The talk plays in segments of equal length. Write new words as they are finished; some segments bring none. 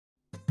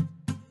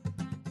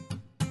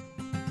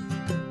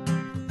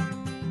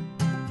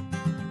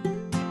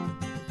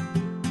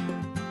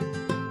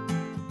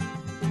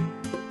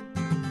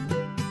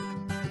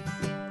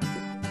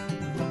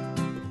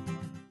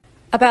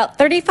About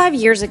 35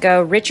 years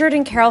ago, Richard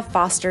and Carol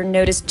Foster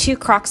noticed two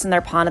crocs in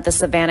their pond at the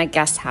Savannah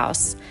Guest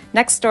House,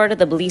 next door to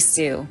the Belize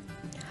Zoo.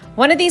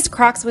 One of these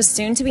crocs was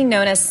soon to be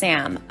known as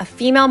Sam, a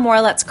female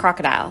Morelet's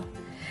crocodile.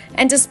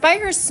 And despite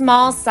her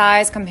small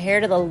size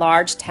compared to the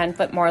large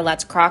 10-foot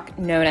Morelet's croc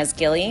known as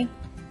Gilly,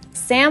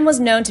 Sam was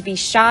known to be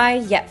shy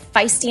yet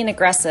feisty and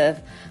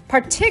aggressive,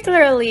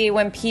 particularly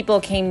when people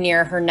came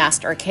near her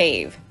nest or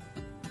cave.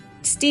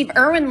 Steve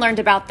Irwin learned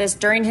about this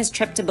during his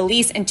trip to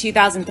Belize in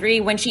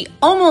 2003 when she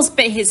almost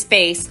bit his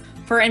face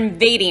for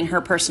invading her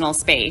personal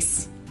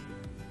space.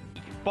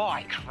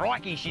 By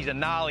crikey, she's a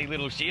gnarly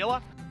little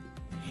Sheila.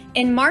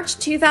 In March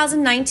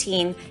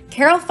 2019,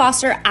 Carol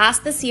Foster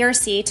asked the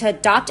CRC to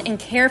adopt and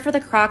care for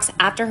the crocs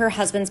after her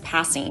husband's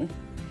passing.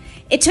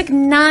 It took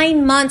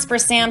 9 months for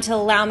Sam to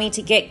allow me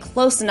to get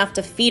close enough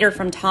to feed her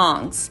from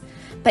tongs,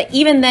 but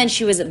even then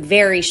she was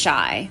very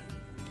shy.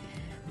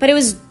 But it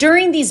was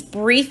during these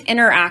brief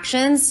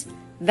interactions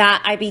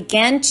that I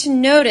began to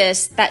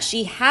notice that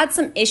she had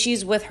some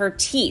issues with her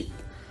teeth,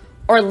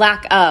 or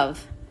lack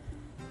of.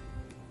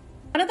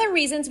 One of the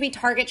reasons we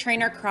target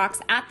train our crocs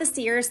at the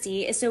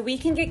CRC is so we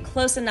can get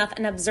close enough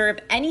and observe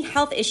any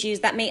health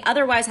issues that may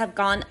otherwise have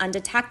gone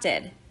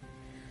undetected.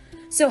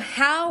 So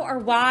how or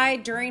why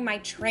during my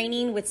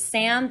training with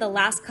Sam the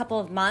last couple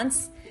of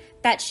months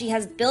that she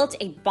has built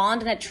a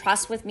bond and a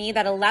trust with me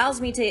that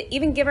allows me to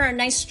even give her a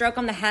nice stroke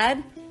on the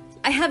head?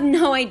 I have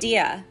no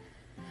idea,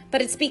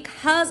 but it's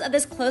because of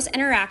this close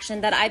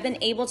interaction that I've been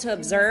able to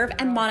observe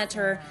and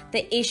monitor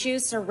the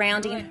issues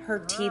surrounding her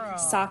teeth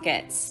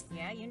sockets.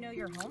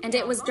 And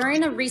it was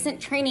during a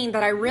recent training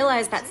that I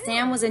realized that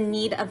Sam was in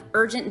need of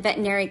urgent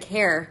veterinary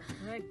care,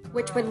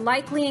 which would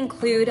likely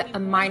include a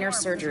minor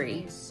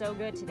surgery. So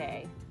good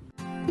today.